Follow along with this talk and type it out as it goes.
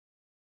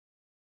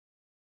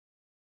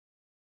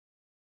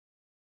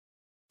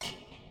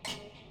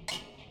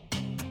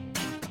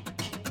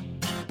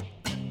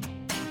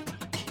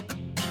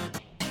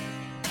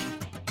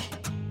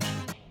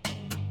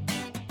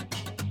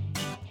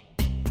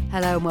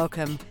Hello and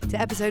welcome to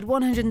episode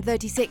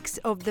 136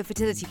 of the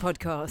Fertility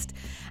Podcast.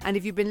 And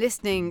if you've been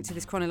listening to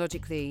this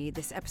chronologically,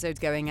 this episode's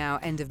going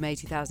out end of May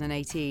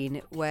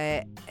 2018,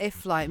 where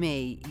if, like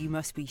me, you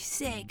must be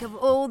sick of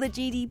all the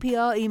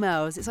GDPR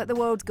emails. It's like the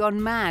world's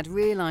gone mad,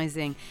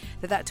 realising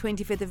that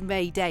 25th of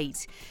May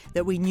date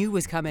that we knew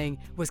was coming,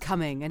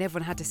 and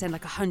everyone had to send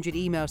like 100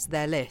 emails to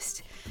their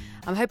list.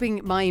 I'm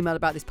hoping my email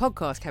about this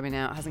podcast coming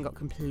out hasn't got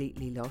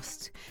completely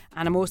lost.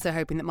 And I'm also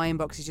hoping that my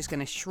inbox is just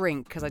going to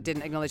shrink because I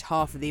didn't acknowledge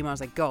half of the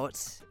emails I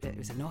got. It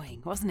was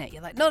annoying, wasn't it?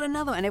 You're like, not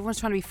another one. And everyone's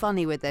trying to be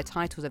funny with their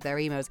titles of their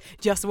emails.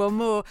 Just one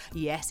more.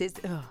 Yes,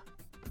 it's...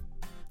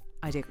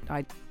 I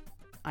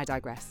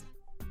digress.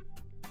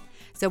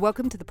 So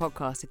welcome to the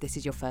podcast if this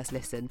is your first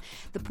listen.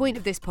 The point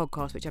of this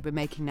podcast, which I've been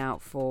making now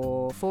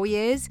for 4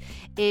 years,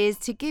 is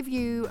to give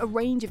you a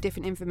range of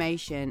different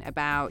information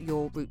about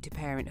your route to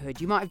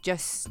parenthood. You might have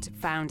just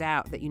found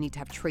out that you need to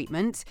have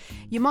treatment.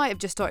 You might have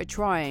just started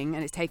trying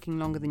and it's taking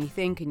longer than you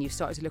think and you've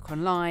started to look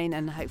online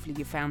and hopefully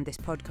you found this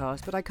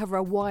podcast. But I cover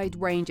a wide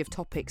range of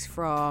topics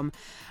from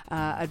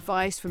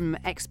advice from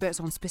experts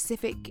on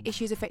specific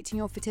issues affecting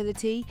your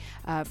fertility,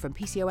 from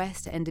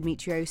PCOS to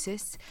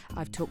endometriosis.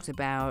 I've talked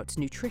about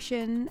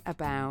nutrition,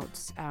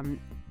 about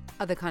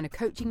other kind of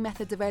coaching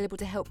methods available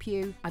to help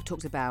you. I've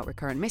talked about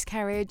recurrent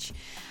miscarriage,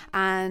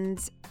 and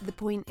the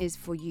point is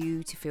for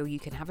you to feel you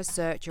can have a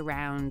search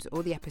around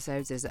all the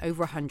episodes. There's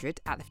over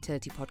 100 at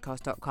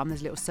thefertilitypodcast.com.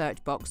 There's a little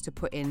search box to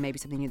put in maybe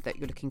something that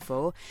you're looking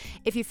for.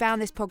 If you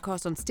found this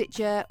podcast on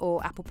Stitcher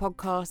or Apple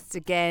Podcasts,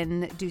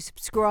 again, do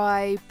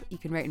subscribe. You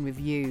can rate and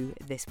review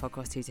this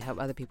podcast too to help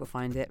other people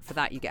find it. For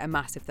that, you get a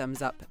massive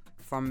thumbs up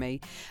from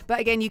me. But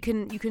again, you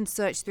can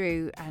search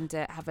through and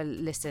have a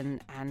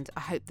listen, and I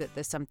hope that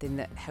there's something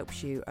that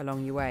helps you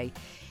along your way.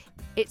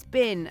 It's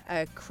been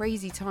a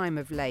crazy time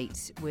of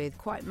late with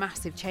quite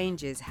massive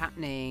changes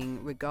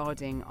happening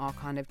regarding our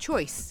kind of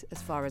choice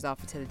as far as our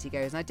fertility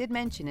goes. And I did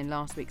mention in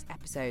last week's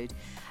episode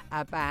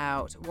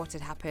about what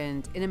had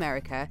happened in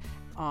America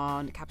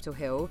on Capitol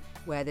Hill,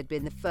 where there'd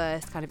been the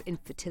first kind of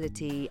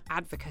infertility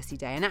advocacy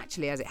day. And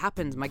actually, as it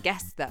happens, my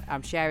guest that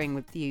I'm sharing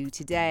with you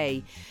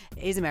today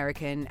is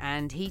American,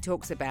 and he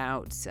talks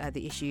about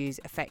the issues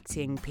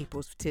affecting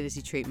people's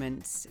fertility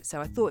treatments.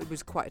 So I thought it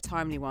was quite a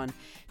timely one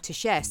to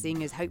share,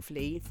 seeing as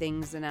hopefully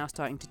things are now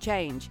starting to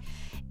change.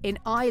 In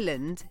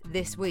Ireland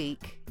this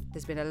week,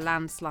 there's been a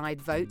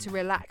landslide vote to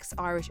relax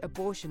Irish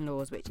abortion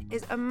laws, which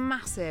is a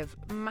massive,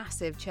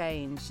 massive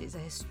change. It's a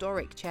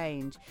historic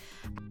change.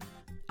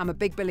 I'm a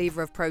big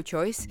believer of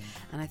pro-choice,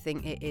 and I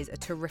think it is a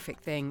terrific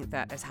thing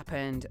that has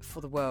happened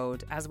for the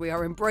world as we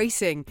are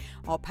embracing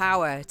our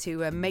power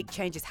to make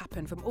changes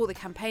happen from all the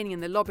campaigning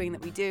and the lobbying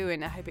that we do,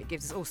 and I hope it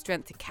gives us all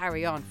strength to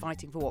carry on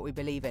fighting for what we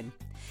believe in.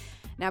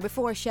 Now,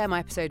 before I share my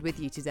episode with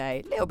you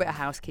today, a little bit of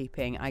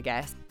housekeeping, I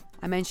guess.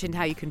 I mentioned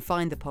how you can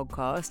find the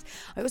podcast.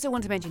 I also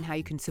want to mention how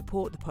you can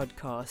support the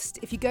podcast.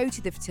 If you go to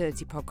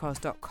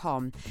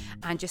thefertilitypodcast.com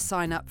and just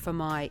sign up for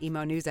my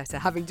email newsletter,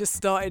 having just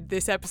started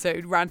this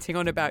episode ranting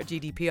on about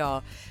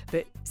GDPR.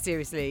 But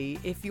seriously,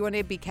 if you want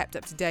to be kept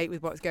up to date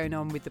with what's going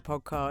on with the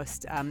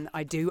podcast,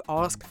 I do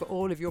ask for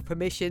all of your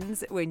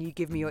permissions when you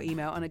give me your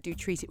email, and I do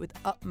treat it with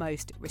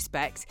utmost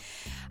respect.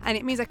 And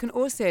it means I can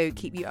also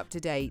keep you up to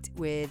date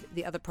with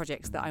the other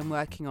projects that I'm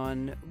working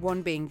on,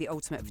 one being the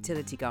Ultimate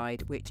Fertility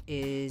Guide, which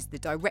is the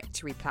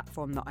directory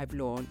platform that I've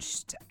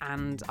launched,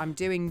 and I'm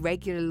doing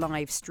regular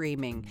live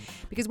streaming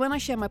because when I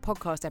share my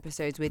podcast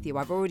episodes with you,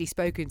 I've already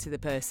spoken to the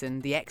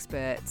person, the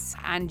experts,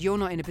 and you're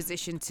not in a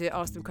position to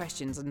ask them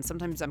questions, and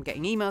sometimes I'm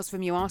getting emails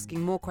from you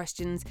asking more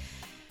questions.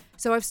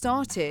 So I've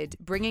started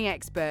bringing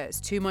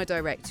experts to my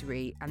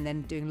directory and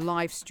then doing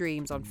live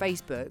streams on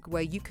Facebook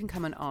where you can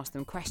come and ask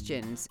them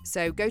questions.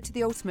 So go to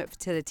the Ultimate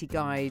Fertility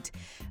Guide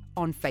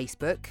on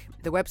Facebook.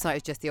 The website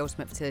is just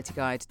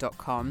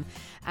theultimatefertilityguide.com.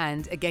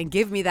 And again,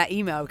 give me that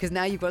email because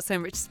now you've got so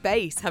much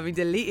space, having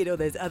deleted all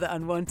those other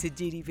unwanted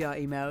GDPR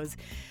emails.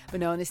 But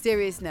no, on a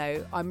serious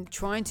note, I'm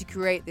trying to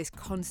create this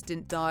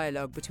constant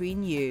dialogue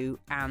between you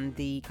and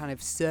the kind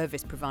of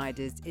service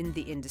providers in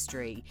the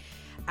industry.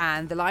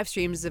 And the live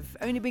streams have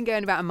only been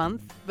going about a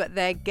month, but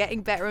they're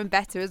getting better and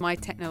better as my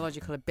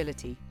technological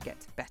ability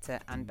gets better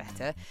and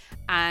better.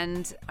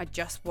 And I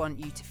just want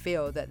you to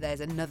feel that there's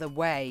another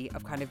way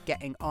of kind of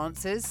getting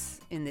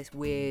answers in this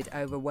weird,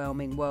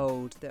 overwhelming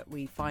world that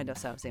we find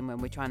ourselves in when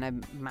we're trying to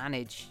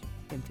manage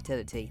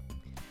infertility.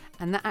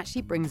 And that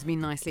actually brings me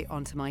nicely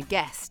onto my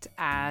guest,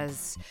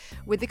 as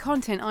with the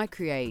content I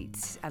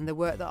create and the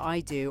work that I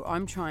do,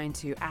 I'm trying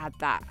to add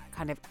that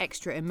kind of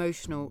extra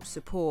emotional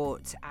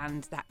support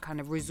and that kind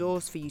of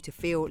resource for you to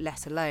feel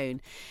less alone.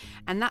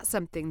 And that's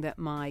something that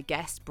my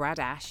guest,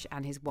 Brad Ash,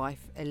 and his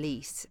wife,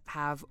 Elise,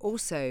 have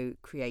also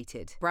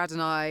created. Brad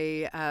and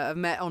I have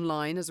met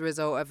online as a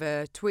result of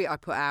a tweet I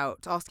put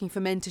out asking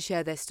for men to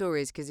share their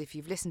stories, because if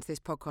you've listened to this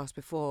podcast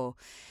before,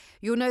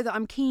 You'll know that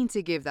I'm keen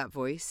to give that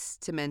voice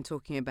to men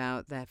talking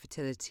about their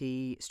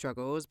fertility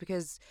struggles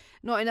because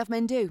not enough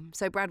men do.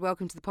 So, Brad,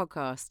 welcome to the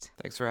podcast.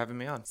 Thanks for having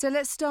me on. So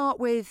let's start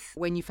with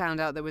when you found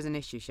out there was an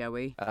issue, shall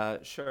we?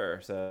 Sure.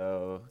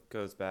 So it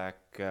goes back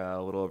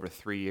a little over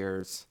 3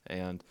 years,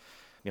 and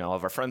all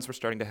of our friends were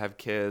starting to have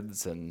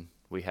kids, and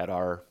we had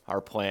our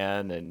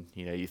plan. And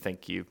you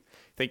think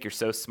you're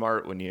so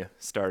smart when you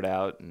start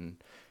out,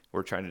 and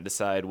we're trying to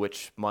decide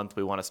which month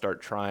we want to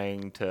start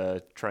trying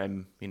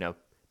and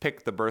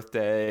pick the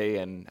birthday.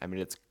 And I mean,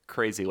 it's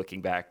crazy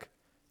looking back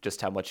just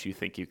how much you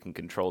think you can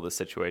control the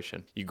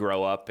situation. You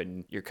grow up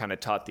and you're kind of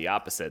taught the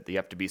opposite, that you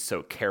have to be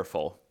so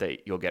careful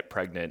that you'll get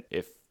pregnant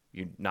if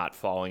you're not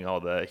following all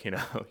the,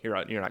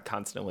 you're not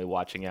constantly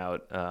watching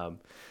out.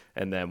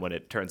 And then when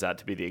it turns out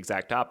to be the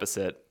exact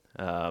opposite,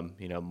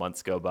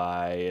 months go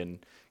by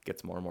and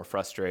gets more and more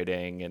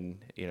frustrating,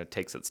 and,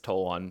 takes its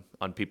toll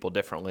on people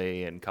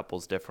differently and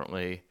couples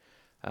differently.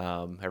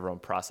 Everyone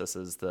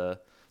processes the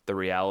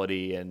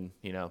reality, and,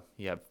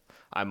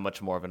 I'm much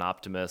more of an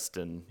optimist,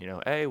 and,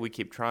 hey, we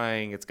keep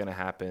trying, it's going to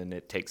happen.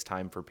 It takes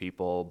time for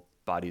people.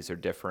 Bodies are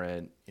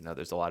different.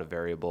 There's a lot of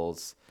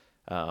variables.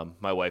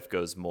 My wife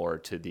goes more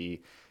to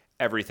the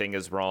everything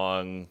is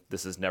wrong,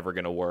 this is never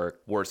going to work,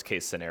 worst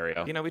case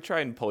scenario. We try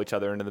and pull each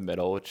other into the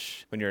middle,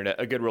 which when you're in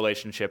a good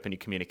relationship and you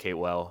communicate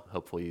well,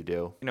 hopefully you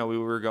do. We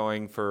were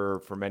going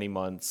for many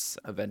months,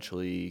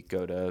 eventually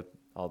go to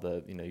all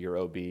the, your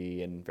OB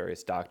and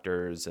various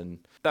doctors. And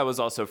that was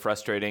also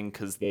frustrating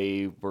because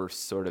they were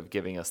sort of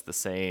giving us the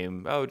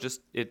same,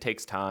 just it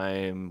takes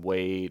time,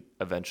 wait,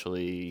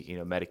 eventually,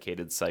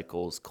 medicated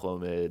cycles,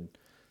 Clomid,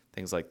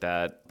 things like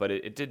that. But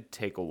it did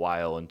take a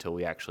while until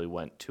we actually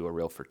went to a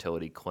real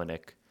fertility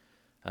clinic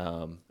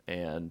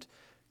and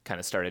kind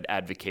of started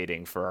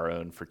advocating for our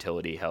own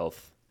fertility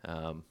health.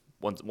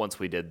 Once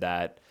we did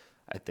that,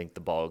 I think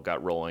the ball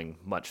got rolling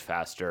much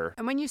faster.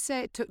 And when you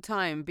say it took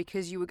time,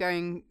 because you were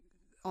going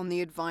on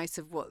the advice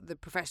of what the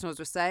professionals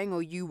were saying,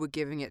 or you were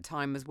giving it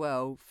time as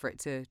well for it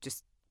to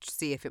just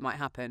see if it might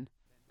happen?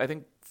 I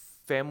think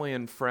family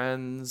and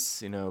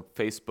friends,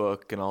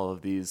 Facebook and all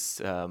of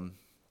these,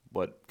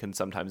 what can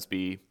sometimes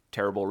be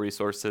terrible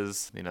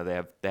resources.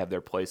 They have their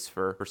place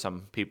for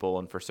some people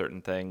and for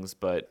certain things.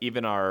 But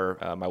even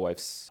my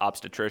wife's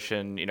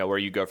obstetrician, where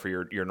you go for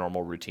your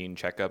normal routine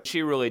checkup,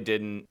 she really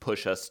didn't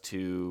push us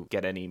to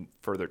get any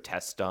further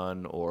tests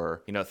done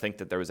or, think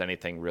that there was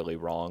anything really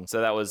wrong.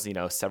 So that was,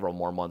 several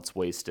more months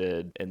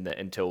wasted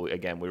until,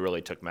 again, we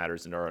really took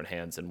matters into our own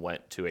hands and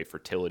went to a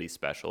fertility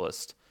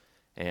specialist.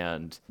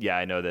 And yeah,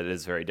 I know that it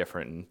is very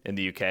different in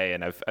the UK,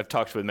 and I've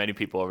talked with many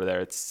people over there.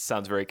 It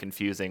sounds very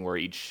confusing where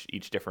each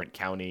different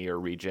county or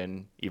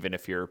region, even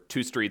if you're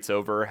 2 streets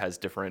over, has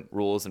different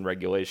rules and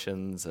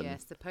regulations and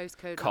the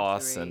postcode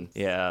costs. And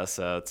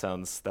so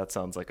that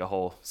sounds like a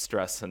whole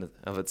stress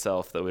of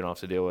itself that we don't have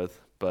to deal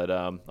with. But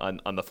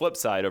on the flip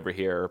side over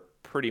here,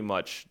 pretty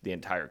much the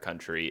entire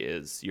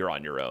country you're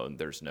on your own.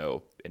 There's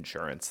no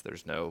insurance.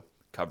 There's no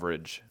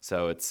coverage.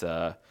 So it's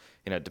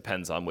it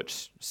depends on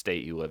which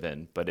state you live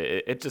in, but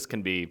it just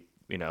can be,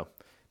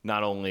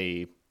 not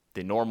only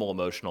the normal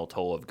emotional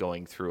toll of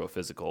going through a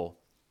physical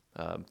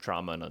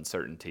trauma and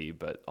uncertainty,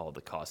 but all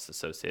the costs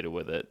associated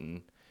with it.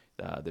 And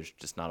there's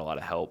just not a lot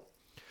of help.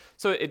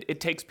 So it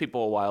takes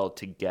people a while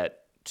to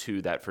get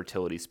to that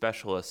fertility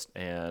specialist.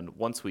 And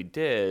once we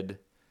did,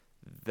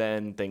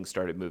 then things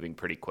started moving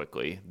pretty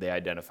quickly. They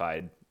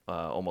identified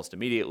almost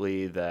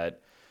immediately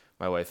that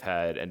my wife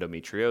had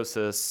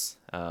endometriosis.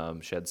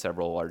 She had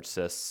several large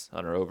cysts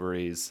on her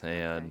ovaries,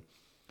 and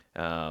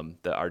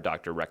our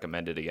doctor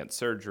recommended against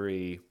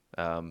surgery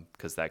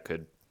because that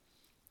could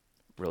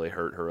really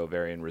hurt her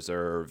ovarian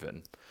reserve.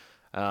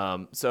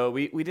 And so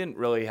we didn't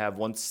really have,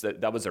 once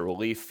that was a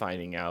relief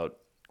finding out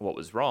what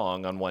was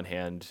wrong. On one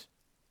hand,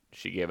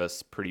 she gave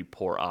us pretty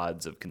poor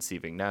odds of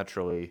conceiving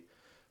naturally.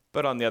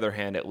 But on the other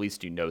hand, at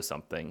least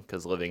something,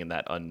 because living in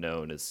that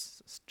unknown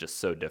is just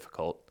so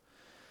difficult.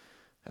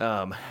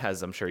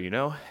 As I'm sure you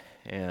know.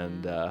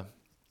 And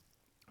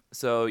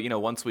so,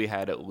 once we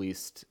had at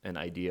least an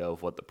idea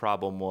of what the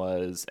problem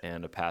was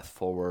and a path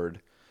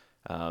forward,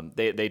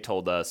 they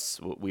told us,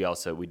 we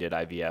did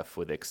IVF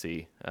with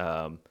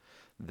ICSI.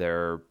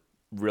 There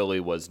really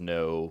was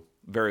no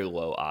very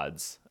low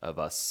odds of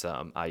us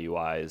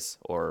IUIs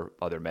or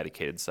other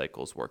medicated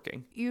cycles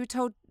working. You were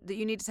told that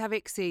you needed to have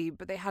ICSI,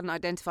 but they hadn't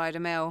identified a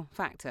male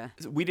factor.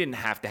 We didn't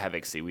have to have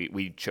ICSI.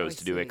 We chose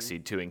to do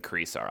ICSI to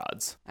increase our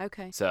odds.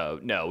 Okay. So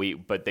no,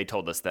 but they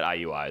told us that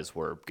IUIs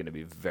were going to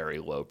be very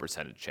low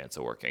percentage chance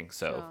of working.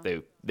 So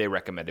sure. They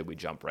recommended we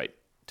jump right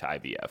to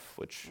IVF,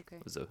 which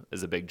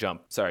is a big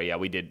jump. Sorry, yeah,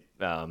 we did.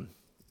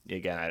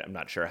 Again, I'm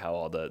not sure how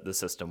all the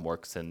system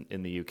works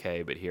in the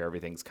UK, but here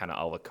everything's kind of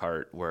a la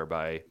carte,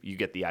 whereby you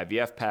get the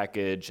IVF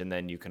package and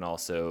then you can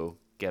also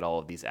get all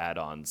of these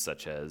add-ons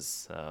such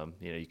as,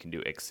 you can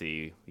do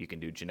ICSI, you can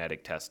do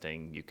genetic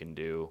testing, you can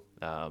do,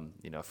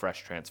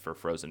 fresh transfer,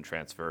 frozen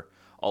transfer.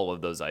 All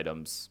of those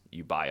items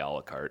you buy a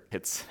la carte.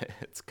 It's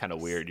kind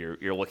of weird.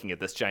 You're looking at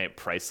this giant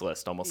price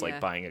list, almost like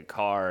buying a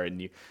car, and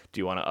do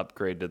you want to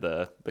upgrade to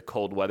the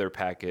cold weather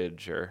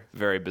package, or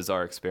very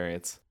bizarre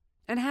experience.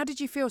 And how did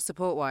you feel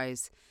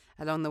support-wise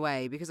along the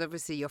way? Because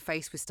obviously you're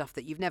faced with stuff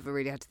that you've never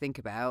really had to think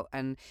about.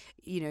 And,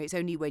 it's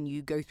only when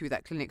you go through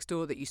that clinic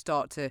store that you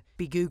start to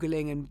be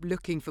Googling and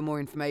looking for more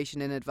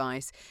information and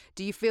advice.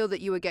 Do you feel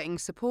that you were getting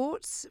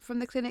support from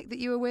the clinic that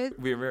you were with?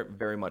 We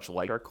very much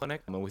liked our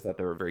clinic. We thought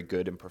they were very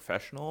good and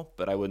professional,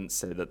 but I wouldn't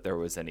say that there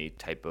was any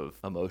type of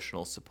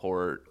emotional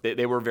support.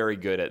 They were very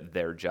good at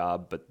their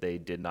job, but they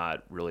did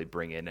not really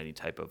bring in any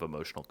type of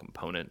emotional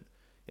component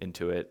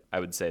into it. I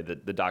would say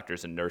that the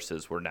doctors and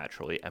nurses were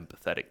naturally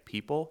empathetic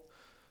people,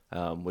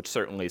 which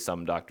certainly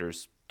some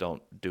doctors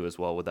don't do as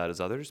well with that as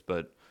others.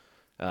 But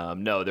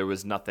no, there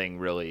was nothing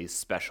really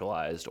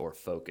specialized or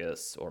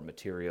focus or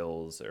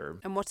materials or.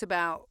 And what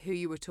about who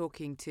you were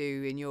talking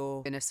to in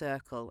your inner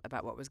circle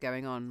about what was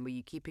going on? Were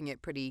you keeping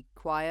it pretty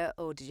quiet,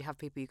 or did you have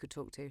people you could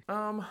talk to?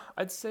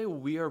 I'd say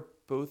we are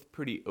both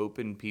pretty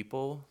open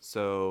people,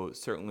 so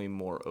certainly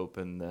more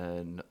open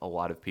than a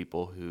lot of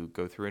people who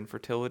go through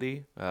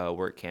infertility,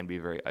 where it can be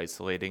very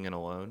isolating and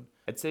alone.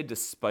 I'd say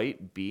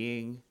despite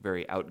being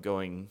very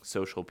outgoing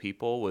social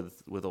people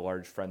with a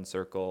large friend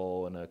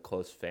circle and a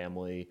close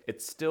family,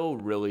 it's still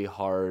really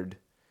hard.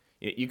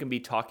 You can be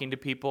talking to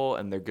people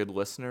and they're good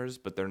listeners,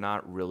 but they're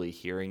not really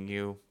hearing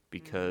you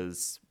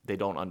because they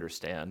don't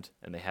understand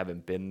and they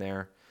haven't been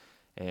there.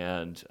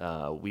 And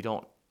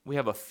we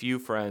have a few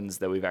friends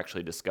that we've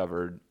actually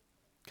discovered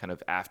kind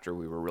of after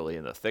we were really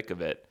in the thick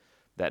of it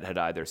that had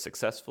either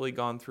successfully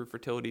gone through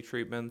fertility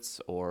treatments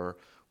or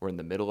were in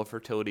the middle of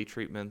fertility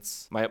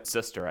treatments. My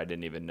sister, I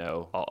didn't even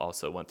know,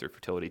 also went through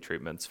fertility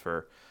treatments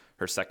for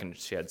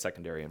she had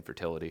secondary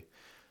infertility.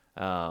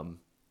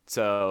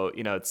 So,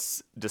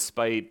 it's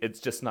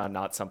just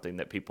not something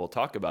that people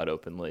talk about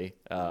openly.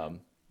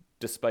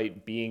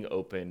 Despite being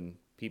open,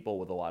 people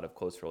with a lot of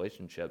close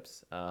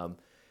relationships.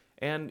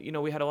 And,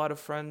 we had a lot of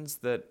friends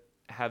that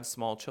have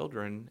small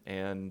children,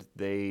 and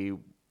they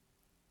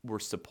were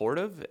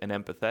supportive and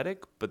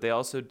empathetic, but they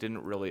also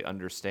didn't really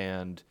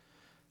understand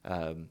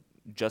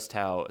just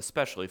how,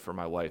 especially for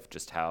my wife,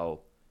 just how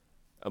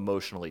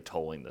emotionally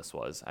tolling this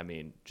was. I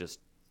mean,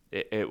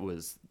 it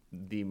was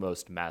the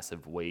most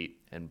massive weight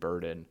and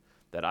burden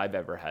that I've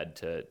ever had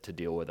to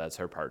deal with as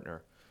her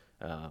partner.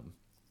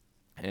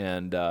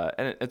 And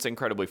it's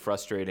incredibly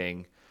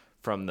frustrating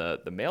from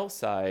the male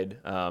side.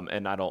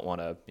 And I don't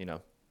want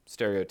to,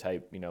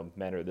 stereotype,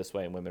 men are this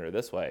way and women are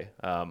this way.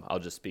 I'll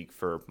just speak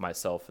for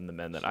myself and the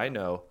men that I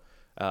know,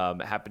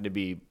 happen to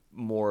be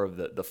more of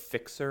the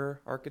fixer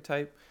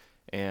archetype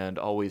and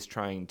always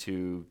trying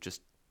to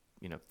just,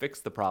 fix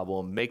the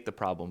problem, make the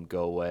problem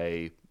go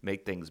away,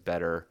 make things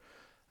better.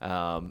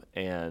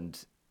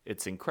 And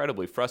it's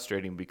incredibly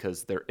frustrating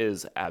because there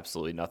is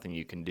absolutely nothing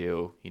you can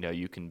do.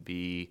 You can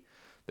be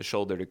the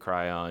shoulder to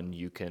cry on.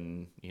 You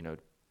can,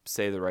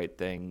 say the right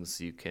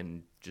things. You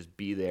can just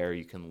be there.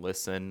 You can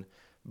listen,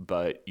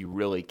 but you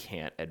really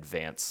can't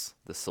advance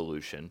the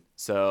solution.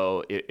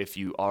 So if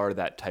you are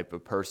that type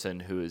of person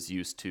who is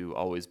used to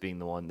always being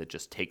the one that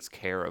just takes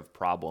care of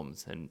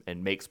problems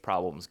and makes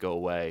problems go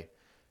away,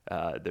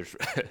 there's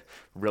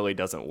really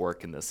doesn't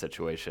work in this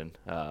situation.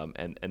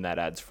 And that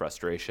adds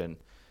frustration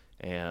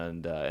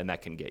and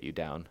that can get you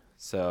down.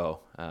 So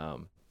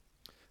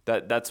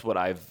that's what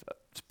I've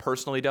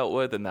personally dealt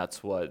with, and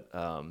that's what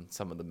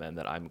some of the men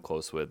that I'm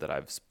close with that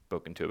I've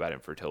spoken to about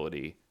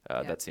infertility,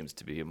 that seems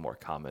to be more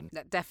common.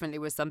 That definitely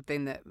was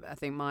something that I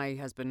think my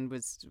husband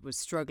was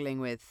struggling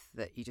with,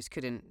 that you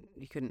couldn't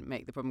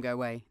make the problem go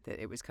away,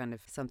 that it was kind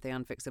of something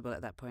unfixable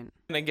at that point.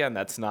 And again,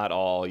 that's not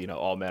all,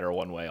 all men are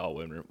one way, all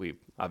women. We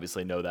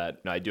obviously know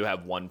that. I do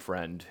have one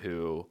friend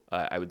who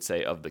I would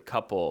say of the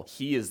couple,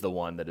 he is the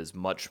one that is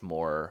much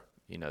more,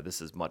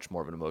 this is much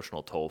more of an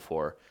emotional toll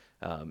for.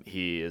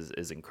 He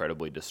is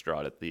incredibly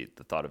distraught at the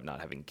thought of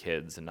not having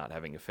kids and not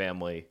having a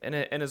family,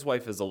 and his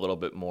wife is a little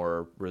bit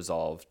more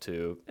resolved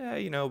to,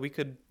 we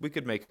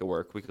could make it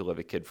work. We could live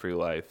a kid-free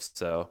life.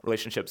 So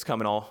relationships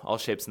come in all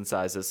shapes and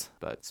sizes.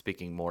 But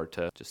speaking more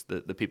to just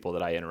the people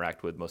that I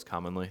interact with most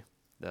commonly,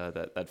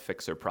 that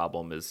fixer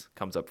problem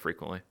comes up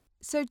frequently.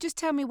 So just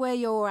tell me where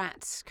you're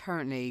at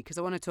currently, because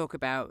I want to talk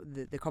about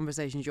the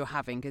conversations you're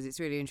having, because it's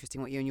really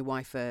interesting what you and your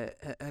wife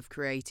have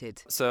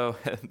created. So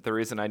the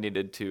reason I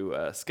needed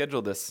to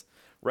schedule this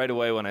right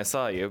away when I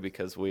saw you,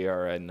 because we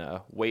are in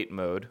wait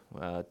mode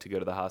to go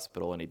to the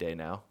hospital any day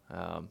now.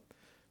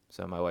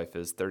 So my wife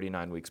is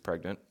 39 weeks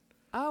pregnant.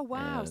 Oh,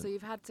 wow. So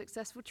you've had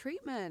successful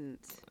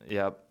treatment.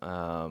 Yep.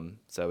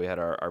 So we had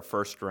our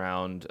first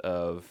round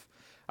of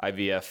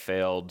IVF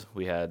failed.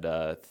 We had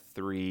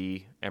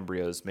 3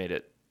 embryos made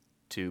it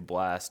to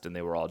blast, and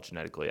they were all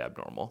genetically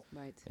abnormal.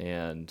 Right.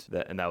 And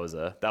that was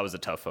a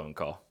tough phone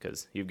call,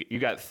 because you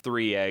got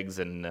 3 eggs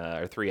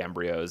or 3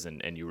 embryos,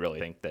 and you really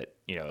think that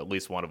at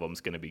least one of them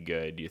is going to be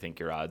good. You think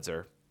your odds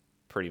are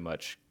pretty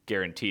much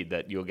guaranteed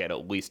that you'll get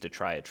at least to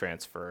try a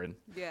transfer. And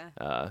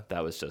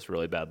that was just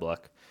really bad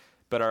luck.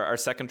 But our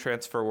second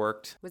transfer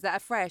worked. Was that a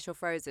fresh or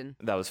frozen?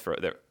 That was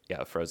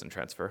a frozen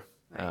transfer.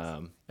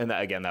 Nice. And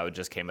that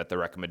just came at the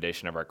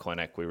recommendation of our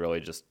clinic. We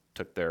really just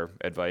took their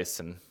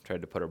advice and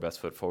tried to put our best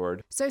foot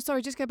forward. So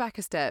sorry, just go back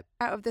a step.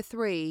 Out of the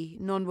 3,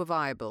 none were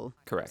viable.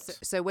 Correct.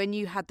 So when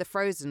you had the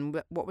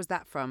frozen, what was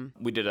that from?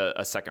 We did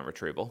a second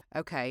retrieval.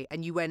 Okay,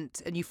 and you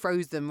went and you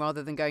froze them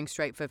rather than going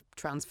straight for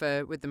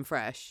transfer with them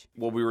fresh?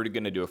 Well, we were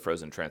going to do a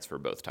frozen transfer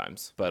both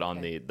times, but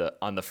on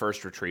the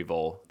first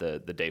retrieval, the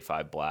day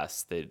 5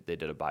 blast, they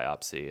did a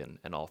biopsy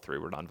and all 3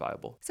 were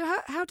non-viable. So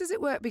how does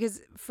it work?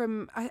 Because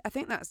I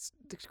think that's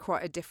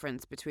quite a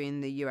difference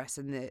between the US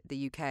and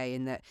the UK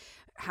in that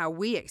how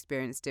we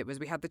experienced it was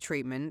we had the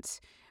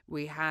treatment,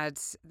 we had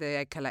the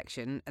egg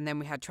collection, and then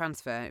we had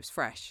transfer, and it was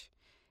fresh.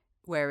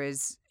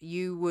 Whereas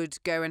you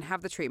would go and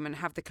have the treatment,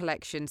 have the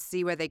collection,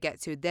 see where they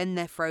get to, then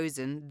they're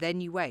frozen,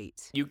 then you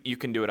wait. You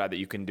can do it either.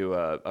 You can do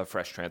a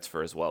fresh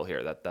transfer as well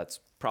here. That's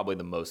probably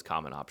the most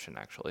common option,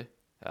 actually,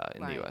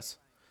 in the US.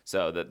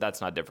 So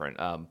that's not different.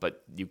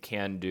 But you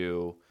can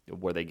do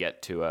where they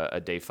get to a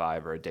day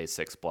 5 or a day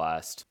 6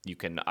 blast. You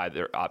can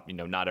either,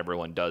 not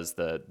everyone does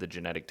the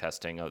genetic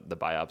testing of the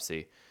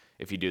biopsy.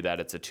 If you do that,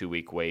 it's a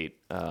 2-week wait.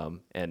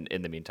 And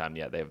in the meantime,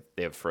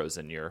 they have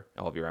frozen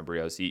all of your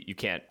embryos. You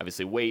can't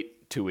obviously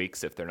wait 2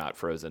 weeks if they're not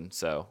frozen.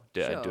 So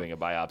doing a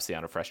biopsy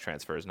on a fresh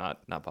transfer is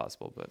not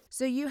possible. But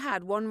so you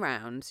had one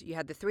round. You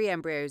had the 3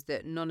 embryos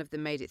that none of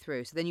them made it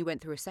through. So then you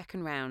went through a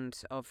second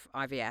round of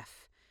IVF.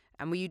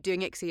 And were you doing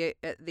ICSI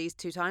at these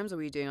 2 times, or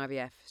were you doing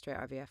IVF, straight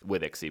IVF?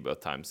 With ICSI both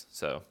times,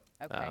 so...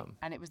 Okay,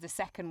 and it was the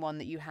second one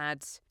that you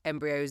had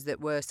embryos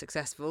that were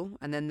successful,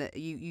 and then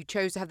you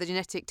chose to have the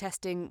genetic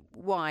testing.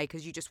 Why?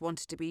 Because you just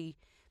wanted to be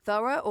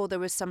thorough, or there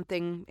was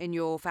something in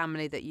your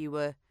family that you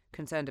were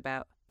concerned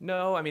about?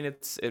 No, I mean,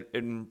 it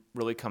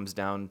really comes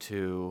down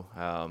to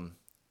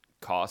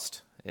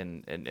cost,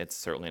 and it's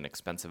certainly an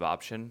expensive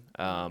option.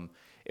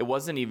 It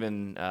wasn't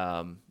even...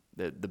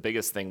 The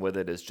biggest thing with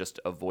it is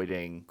just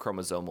avoiding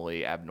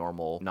chromosomally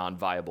abnormal,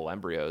 non-viable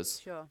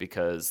embryos,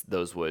 because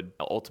those would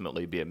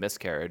ultimately be a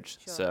miscarriage.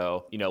 Sure.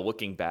 So,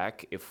 looking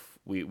back, if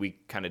we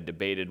kind of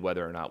debated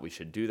whether or not we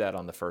should do that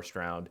on the first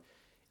round,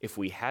 if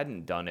we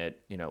hadn't done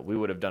it, we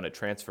would have done a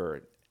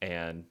transfer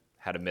and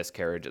had a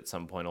miscarriage at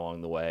some point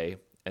along the way,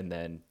 and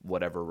then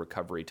whatever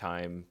recovery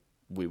time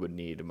we would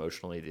need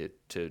emotionally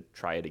to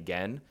try it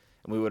again.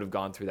 And we would have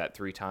gone through that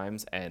 3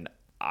 times, and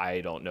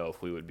I don't know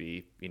if we would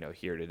be,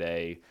 here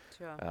today,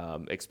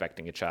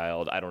 expecting a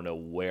child. I don't know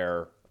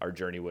where our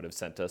journey would have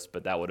sent us,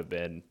 but that would have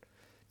been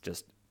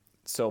just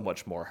so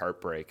much more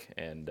heartbreak.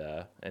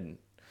 So,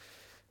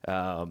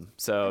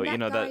 that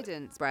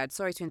guidance, Brad,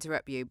 sorry to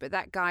interrupt you, but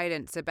that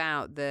guidance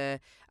about the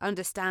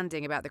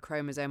understanding about the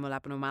chromosomal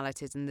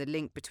abnormalities and the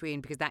link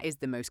between, because that is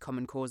the most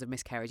common cause of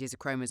miscarriage, is a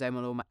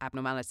chromosomal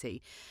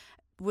abnormality.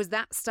 Was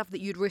that stuff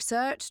that you'd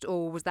researched,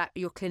 or was that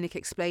your clinic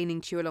explaining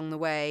to you along the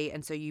way,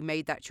 and so you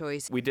made that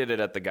choice? We did it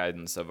at the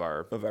guidance of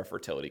our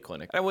fertility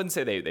clinic. I wouldn't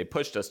say they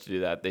pushed us to do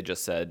that. They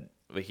just said,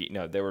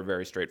 they were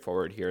very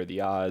straightforward. Here are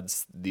the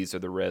odds. These are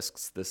the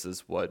risks. This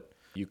is what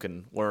you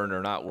can learn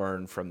or not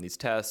learn from these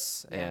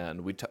tests. Yeah.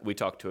 And we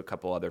talked to a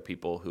couple other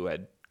people who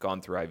had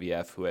gone through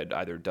IVF, who had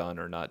either done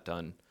or not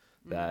done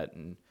that,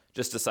 and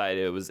just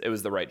decided it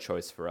was the right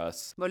choice for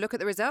us. Well, look at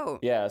the result.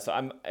 Yeah,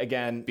 so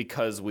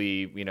because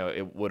we,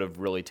 it would have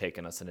really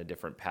taken us in a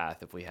different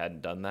path if we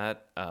hadn't done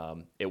that.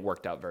 It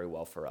worked out very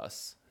well for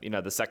us.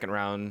 The second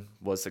round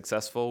was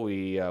successful.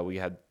 We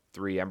had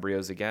 3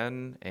 embryos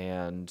again,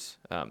 and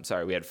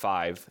we had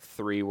 5.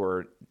 3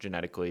 were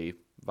genetically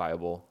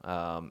viable,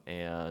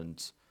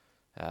 and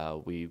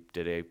we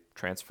did a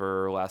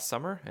transfer last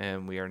summer,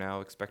 and we are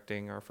now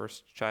expecting our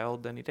first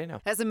child any day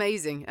now. That's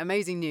amazing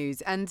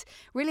news, and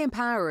really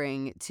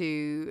empowering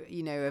to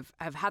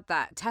have had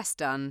that test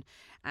done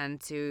and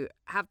to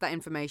have that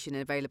information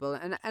available.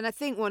 And I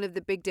think one of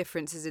the big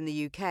differences in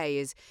the UK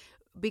is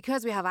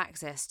because we have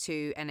access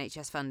to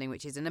NHS funding,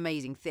 which is an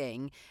amazing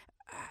thing.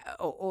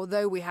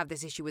 Although we have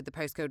this issue with the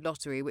postcode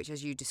lottery, which,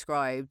 as you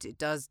described, it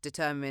does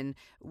determine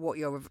what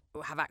you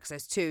have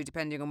access to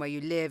depending on where you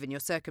live and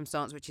your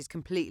circumstance, which is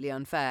completely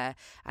unfair.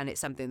 And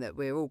it's something that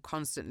we're all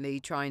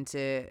constantly trying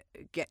to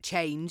get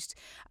changed.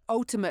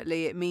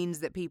 Ultimately, it means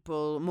that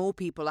more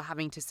people are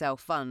having to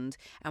self-fund.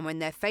 And when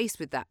they're faced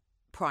with that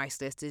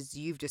price list, as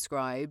you've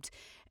described,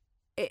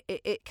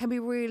 it can be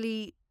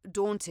really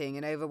daunting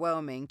and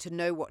overwhelming to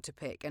know what to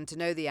pick and to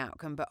know the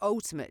outcome. But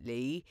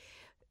ultimately,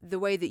 the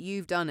way that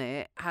you've done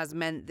it has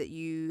meant that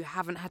you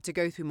haven't had to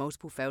go through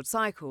multiple failed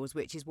cycles,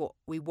 which is what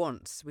we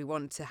want. We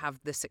want to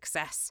have the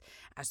success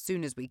as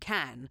soon as we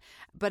can,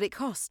 but it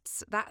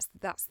costs. That's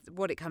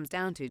what it comes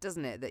down to,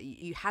 doesn't it? That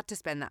you had to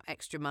spend that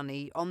extra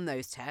money on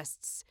those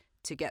tests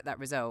to get that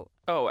result.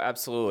 Oh,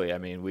 absolutely. I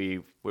mean,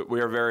 we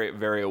are very,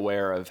 very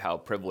aware of how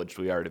privileged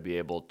we are to be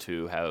able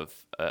to have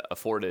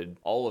afforded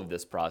all of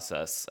this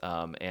process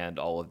and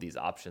all of these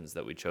options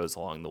that we chose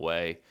along the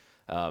way.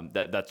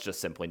 That's just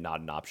simply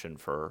not an option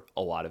for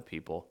a lot of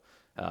people,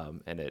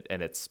 and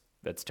it's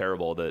that's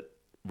terrible that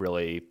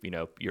really,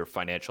 your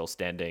financial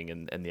standing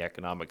and the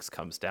economics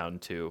comes down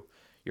to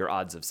your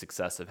odds of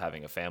success of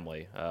having a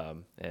family.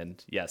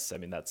 And yes, I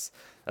mean, that's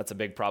a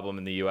big problem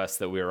in the U.S.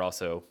 that we are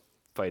also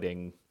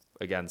fighting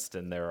against.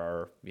 And there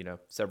are,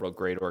 several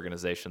great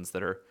organizations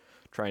that are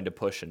trying to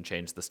push and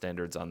change the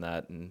standards on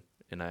that. And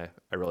I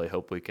really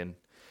hope we can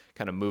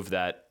kind of move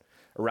that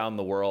around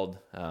the world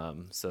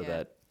so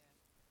that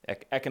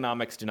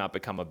economics do not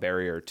become a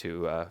barrier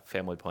to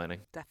family planning.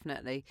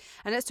 Definitely.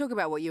 And let's talk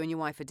about what you and your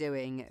wife are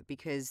doing,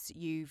 because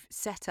you've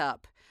set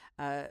up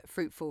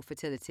Fruitful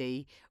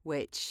Fertility,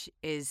 which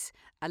is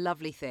a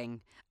lovely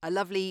thing, a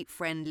lovely,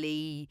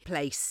 friendly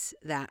place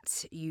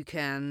that you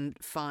can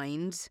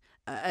find,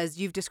 as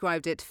you've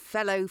described it,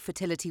 fellow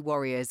fertility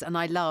warriors. And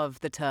I love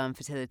the term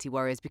fertility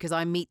warriors because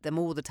I meet them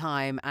all the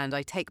time and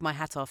I take my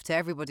hat off to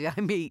everybody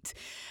I meet.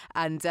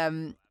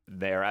 And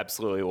they are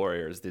absolutely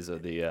warriors. These are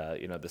the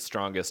the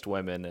strongest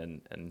women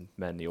and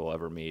men you will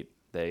ever meet.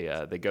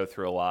 They go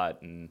through a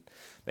lot and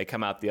they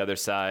come out the other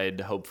side,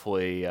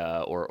 hopefully,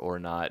 or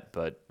not.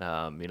 But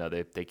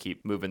they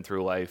keep moving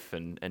through life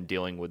and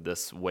dealing with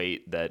this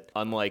weight that,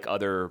 unlike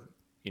other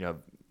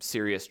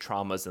serious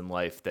traumas in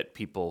life, that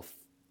people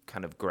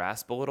kind of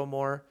grasp a little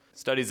more.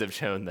 Studies have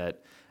shown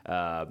that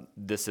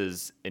this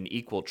is an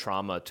equal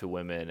trauma to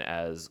women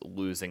as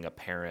losing a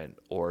parent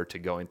or to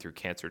going through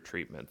cancer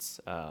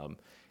treatments.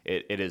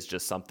 It is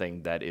just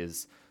something that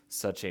is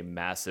such a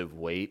massive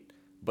weight,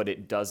 but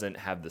it doesn't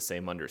have the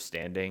same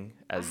understanding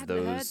as those.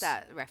 I hadn't heard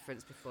that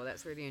reference before.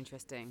 That's really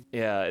interesting.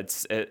 Yeah,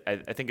 I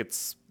think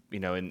it's,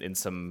 in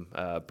some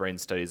brain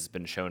studies, it's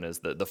been shown as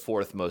the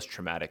fourth most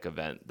traumatic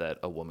event that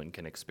a woman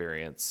can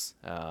experience.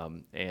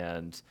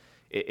 And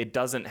it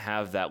doesn't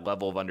have that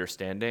level of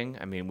understanding.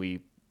 I mean,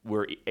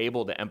 we're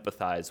able to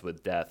empathize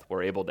with death.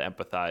 We're able to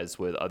empathize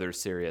with other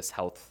serious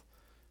health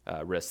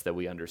risks that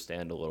we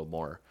understand a little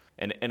more.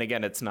 And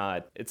again, it's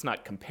not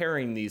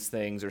comparing these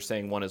things or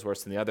saying one is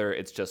worse than the other.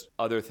 It's just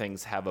other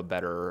things have a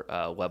better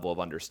level of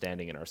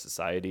understanding in our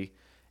society.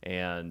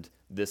 And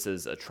this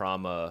is a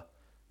trauma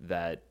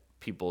that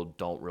people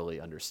don't really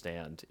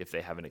understand if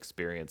they haven't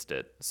experienced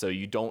it. So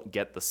you don't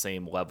get the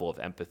same level of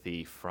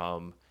empathy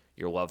from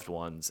your loved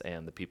ones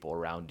and the people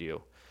around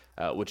you,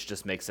 which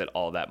just makes it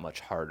all that much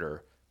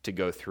harder to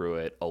go through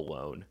it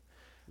alone.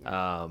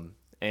 Yeah.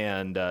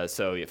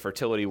 So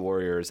fertility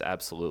warriors,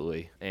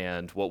 absolutely.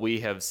 And what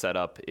we have set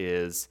up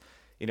is,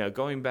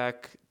 going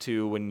back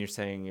to when you're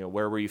saying,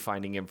 where were you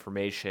finding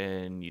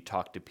information? You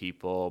talk to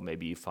people,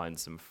 maybe you find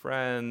some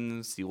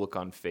friends, you look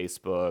on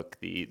Facebook,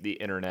 the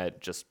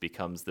internet just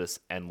becomes this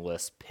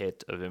endless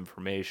pit of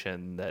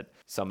information that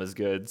some is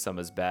good, some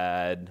is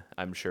bad.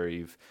 I'm sure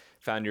you've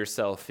found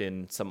yourself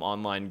in some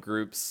online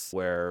groups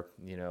where,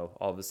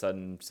 all of a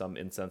sudden some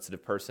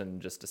insensitive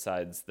person just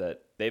decides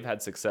that they've had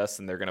success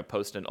and they're going to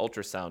post an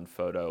ultrasound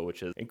photo,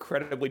 which is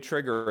incredibly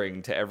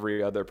triggering to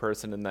every other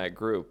person in that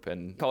group.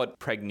 And call it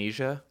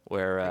pregnesia,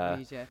 where,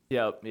 and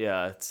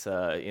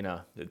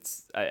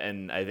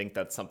I think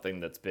that's something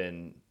that's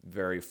been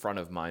very front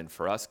of mind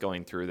for us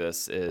going through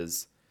this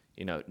is,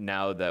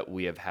 now that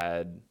we have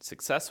had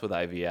success with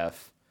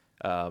IVF,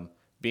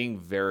 being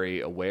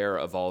very aware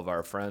of all of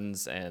our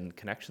friends and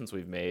connections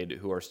we've made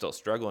who are still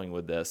struggling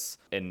with this.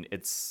 And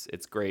it's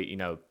great,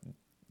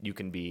 you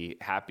can be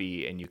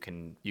happy and you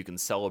can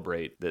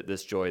celebrate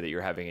this joy that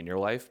you're having in your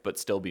life, but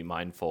still be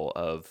mindful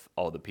of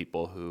all the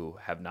people who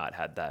have not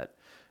had that.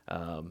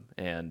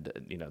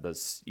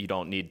 Those, you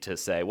don't need to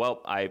say,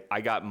 well,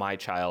 I got my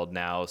child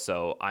now,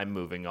 so I'm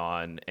moving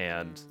on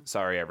and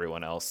sorry,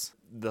 everyone else.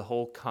 The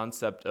whole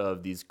concept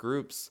of these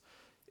groups,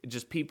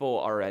 just people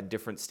are at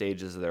different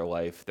stages of their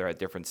life. They're at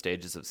different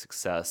stages of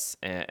success,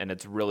 and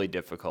it's really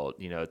difficult.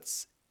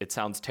 It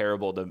sounds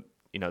terrible to,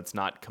 it's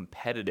not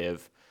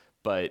competitive,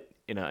 but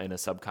in a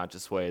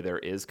subconscious way, there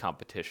is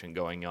competition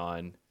going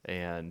on.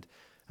 And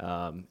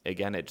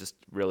again, it just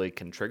really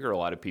can trigger a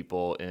lot of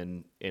people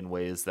in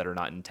ways that are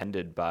not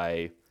intended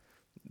by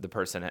the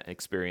person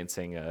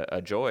experiencing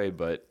a joy,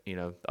 but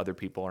other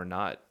people are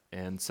not.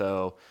 And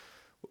so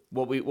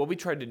what we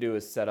tried to do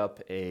is set up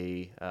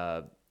a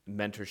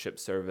mentorship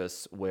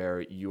service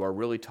where you are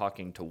really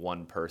talking to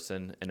one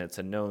person and it's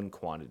a known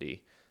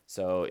quantity.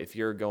 So if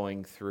you're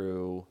going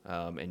through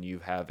and you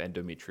have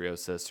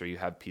endometriosis or you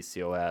have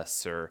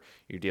PCOS or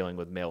you're dealing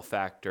with male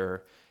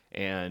factor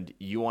and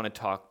you want to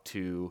talk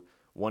to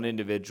one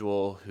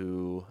individual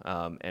who,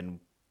 and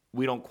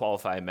we don't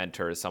qualify a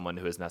mentor as someone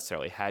who has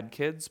necessarily had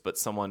kids, but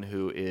someone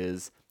who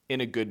is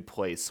in a good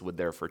place with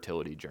their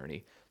fertility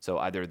journey. So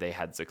either they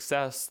had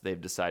success, they've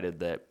decided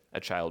that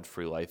a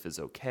child-free life is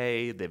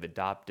okay, they've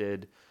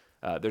adopted.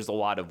 There's a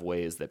lot of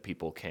ways that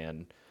people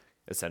can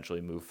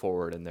essentially move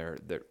forward in their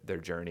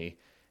journey.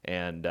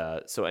 And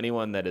so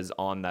anyone that is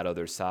on that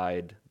other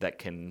side that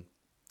can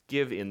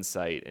give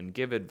insight and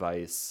give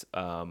advice,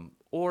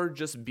 or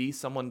just be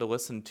someone to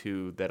listen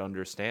to that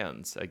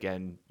understands.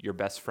 Again, your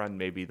best friend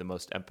may be the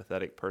most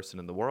empathetic person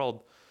in the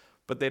world,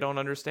 but they don't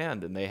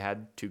understand, and they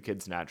had 2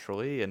 kids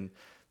naturally, and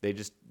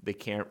they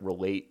can't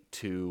relate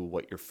to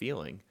what you're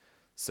feeling.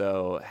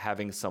 So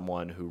having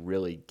someone who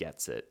really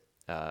gets it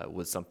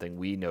was something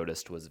we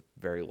noticed was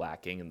very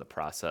lacking in the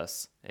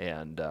process,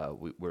 and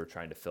we're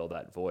trying to fill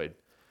that void.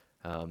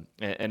 And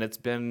it's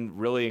been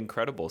really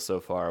incredible so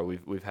far.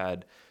 We've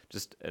had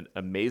just an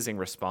amazing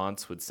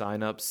response with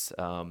signups,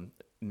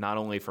 not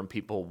only from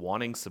people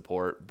wanting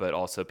support, but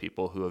also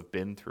people who have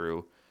been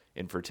through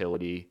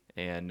infertility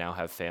and now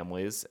have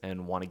families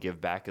and want to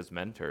give back as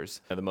mentors.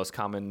 The most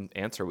common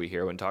answer we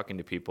hear when talking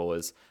to people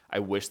is, I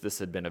wish this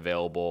had been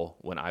available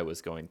when I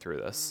was going through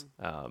this.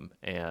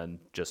 And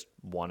just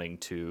wanting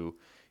to,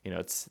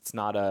 it's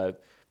not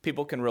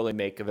people can really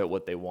make of it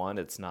what they want.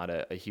 It's not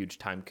a huge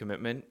time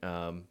commitment,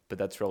 but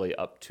that's really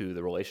up to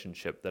the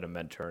relationship that a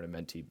mentor and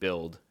a mentee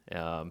build.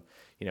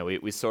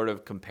 We sort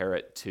of compare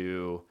it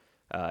to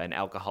an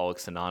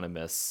Alcoholics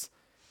Anonymous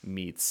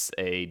meets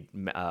a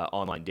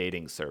online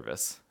dating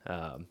service.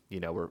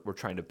 We're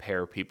trying to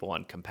pair people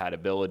on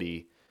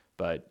compatibility,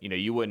 but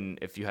you wouldn't,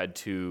 if you had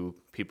two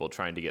people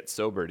trying to get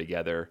sober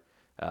together,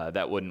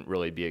 that wouldn't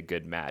really be a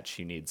good match.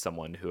 You need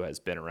someone who has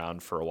been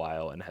around for a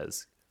while and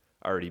has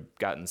already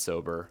gotten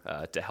sober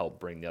to help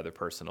bring the other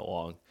person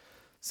along.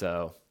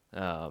 So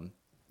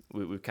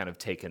we've kind of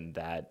taken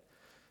that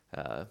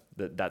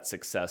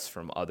success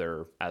from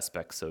other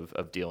aspects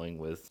of dealing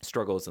with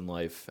struggles in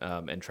life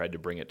and tried to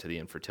bring it to the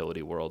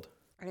infertility world.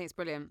 I think it's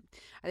brilliant.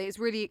 I think it's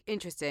really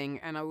interesting,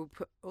 and I will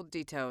put all the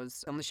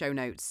details on the show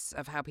notes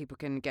of how people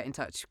can get in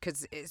touch,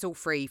 because it's all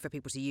free for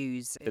people to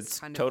use.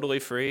 It's kind of totally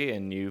free,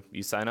 and you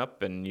sign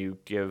up and you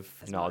give,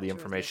 all the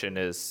information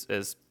is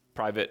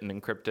private and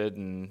encrypted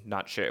and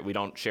not share. We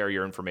don't share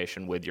your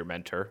information with your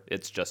mentor.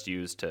 It's just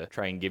used to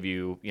try and give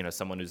you,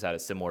 someone who's had a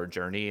similar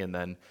journey, and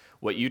then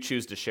what you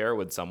choose to share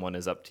with someone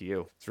is up to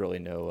you. It's really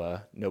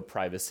no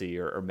privacy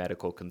or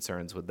medical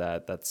concerns with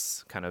that.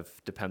 That's kind of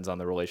depends on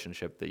the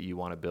relationship that you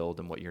want to build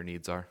and what your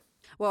needs are.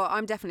 Well,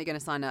 I'm definitely going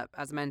to sign up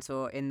as a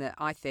mentor, in that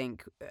I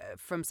think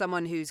from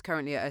someone who's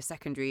currently at a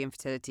secondary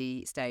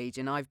infertility stage,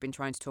 and I've been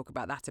trying to talk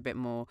about that a bit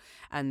more,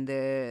 and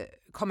the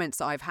comments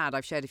that I've had,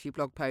 I've shared a few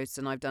blog posts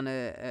and I've done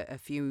a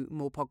few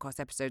more podcast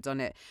episodes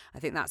on it. I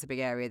think that's a big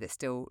area that's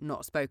still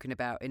not spoken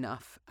about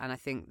enough. And I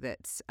think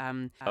that...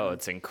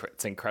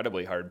 it's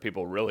incredibly hard.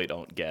 People really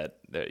don't get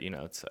that,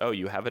 it's,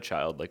 you have a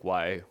child, like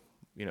why...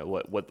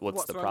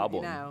 what's the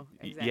problem now?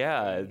 Exactly.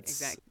 Yeah,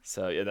 exactly.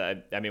 So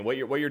what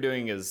you're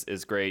doing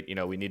is great.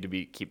 We need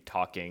to keep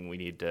talking. We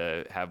need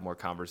to have more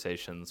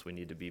conversations. We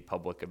need to be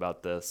public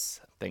about this.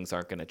 Things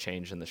aren't going to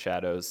change in the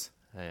shadows.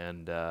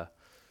 And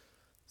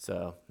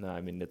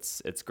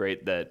it's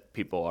great that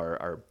people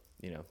are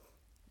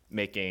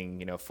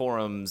making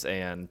forums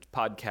and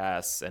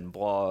podcasts and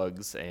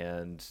blogs,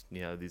 and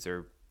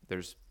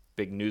there's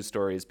big news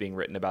stories being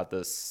written about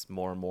this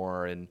more and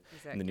more in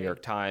the New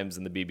York Times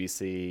and the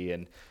BBC.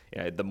 And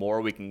the more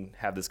we can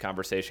have this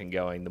conversation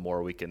going, the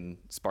more we can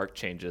spark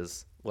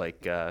changes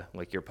like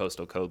your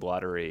postal code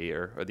lottery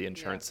or the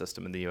insurance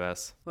system in the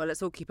US. Well,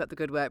 let's all keep up the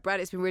good work.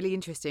 Brad, it's been really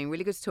interesting,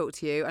 really good to talk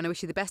to you. And I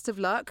wish you the best of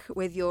luck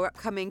with your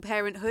upcoming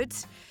parenthood.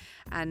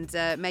 And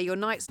may your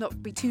nights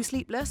not be too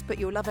sleepless, but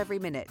you'll love every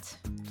minute.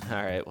 All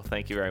right. Well,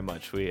 thank you very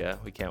much. We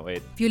can't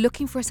wait. If you're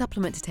looking for a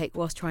supplement to take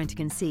whilst trying to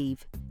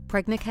conceive,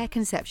 Pregnacare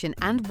Conception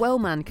and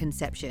Wellman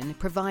Conception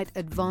provide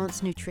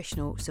advanced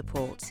nutritional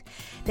support.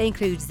 They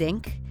include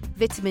zinc,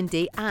 vitamin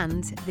D,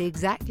 and the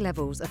exact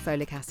levels of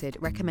folic acid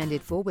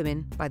recommended for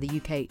women by the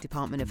UK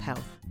Department of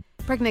Health.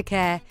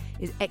 Pregnacare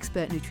is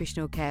expert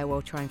nutritional care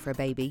while trying for a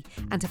baby.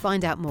 And to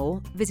find out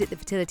more, visit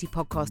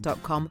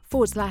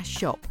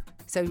thefertilitypodcast.com/shop.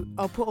 So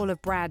I'll put all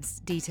of Brad's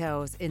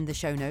details in the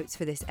show notes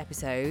for this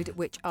episode,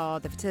 which are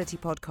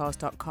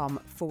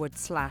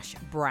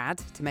thefertilitypodcast.com/Brad,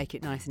 to make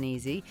it nice and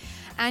easy.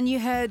 And you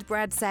heard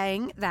Brad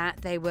saying that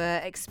they were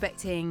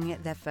expecting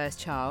their first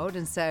child.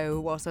 And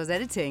so whilst I was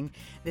editing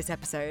this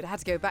episode, I had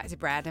to go back to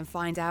Brad and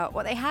find out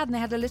what they had. And they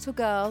had a little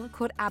girl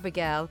called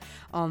Abigail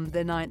on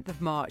the 9th of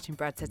March. And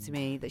Brad said to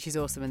me that she's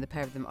awesome and the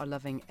pair of them are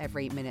loving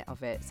every minute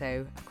of it.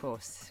 So, of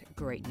course,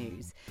 great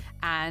news.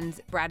 And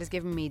Brad has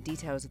given me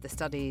details of the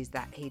studies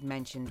that he'd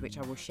mentioned, which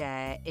I will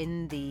share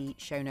in the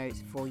show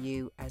notes for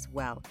you as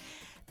well.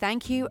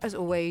 Thank you, as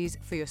always,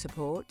 for your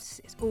support.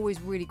 It's always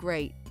really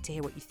great to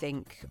hear what you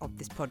think of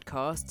this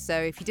podcast.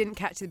 So if you didn't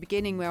catch the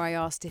beginning where I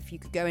asked if you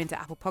could go into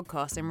Apple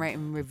Podcasts and rate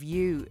and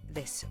review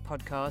this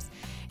podcast,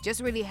 it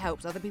just really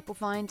helps other people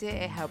find it.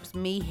 It helps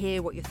me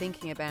hear what you're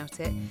thinking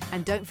about it.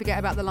 And don't forget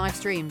about the live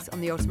streams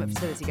on the Ultimate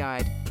Fertility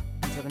Guide.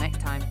 Until the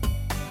next time.